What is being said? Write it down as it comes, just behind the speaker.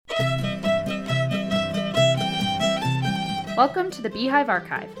Welcome to the Beehive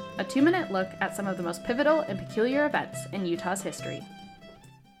Archive, a 2-minute look at some of the most pivotal and peculiar events in Utah's history.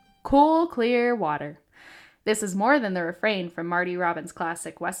 Cool, clear water. This is more than the refrain from Marty Robbins'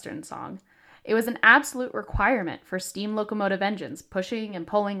 classic Western song. It was an absolute requirement for steam locomotive engines pushing and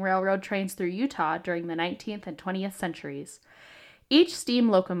pulling railroad trains through Utah during the 19th and 20th centuries. Each steam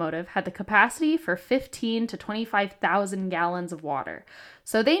locomotive had the capacity for 15 to 25,000 gallons of water,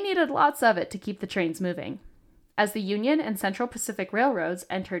 so they needed lots of it to keep the trains moving. As the Union and Central Pacific Railroads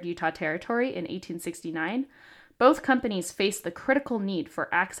entered Utah Territory in 1869, both companies faced the critical need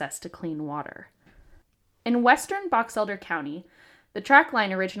for access to clean water. In western Box Elder County, the track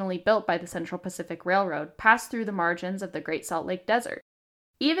line originally built by the Central Pacific Railroad passed through the margins of the Great Salt Lake Desert.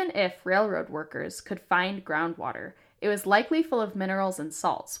 Even if railroad workers could find groundwater, it was likely full of minerals and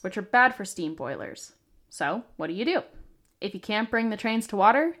salts, which are bad for steam boilers. So, what do? If you can't bring the trains to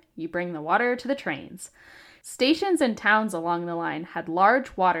water, you bring the water to the trains. Stations and towns along the line had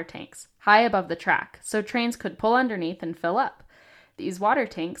large water tanks high above the track, so trains could pull underneath and fill up. These water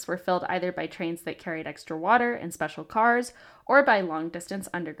tanks were filled either by trains that carried extra water in special cars or by long-distance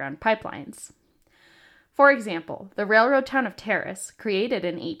underground pipelines. For example, the railroad town of Terrace, created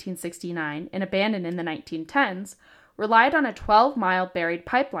in 1869 and abandoned in the 1910s, relied on a 12-mile buried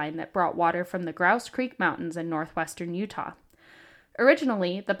pipeline that brought water from the Grouse Creek Mountains in northwestern Utah.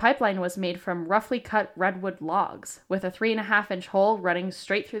 Originally, the pipeline was made from roughly cut redwood logs, with a 3.5-inch hole running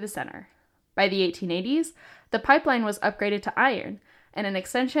straight through the center. By the 1880s, the pipeline was upgraded to iron, and an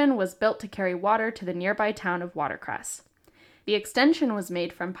extension was built to carry water to the nearby town of Watercress. The extension was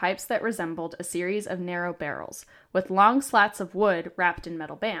made from pipes that resembled a series of narrow barrels, with long slats of wood wrapped in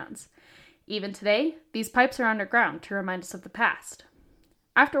metal bands. Even today, these pipes are underground to remind us of the past.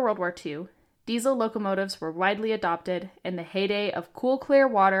 After World War II, diesel locomotives were widely adopted, and the heyday of cool, clear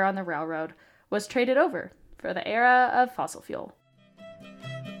water on the railroad was traded over for the era of fossil fuel.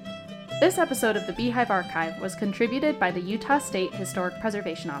 This episode of the Beehive Archive was contributed by the Utah State Historic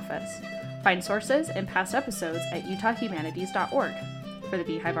Preservation Office. Find sources and past episodes at utahhumanities.org. For the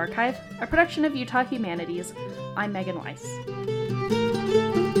Beehive Archive, a production of Utah Humanities, I'm Megan Weiss.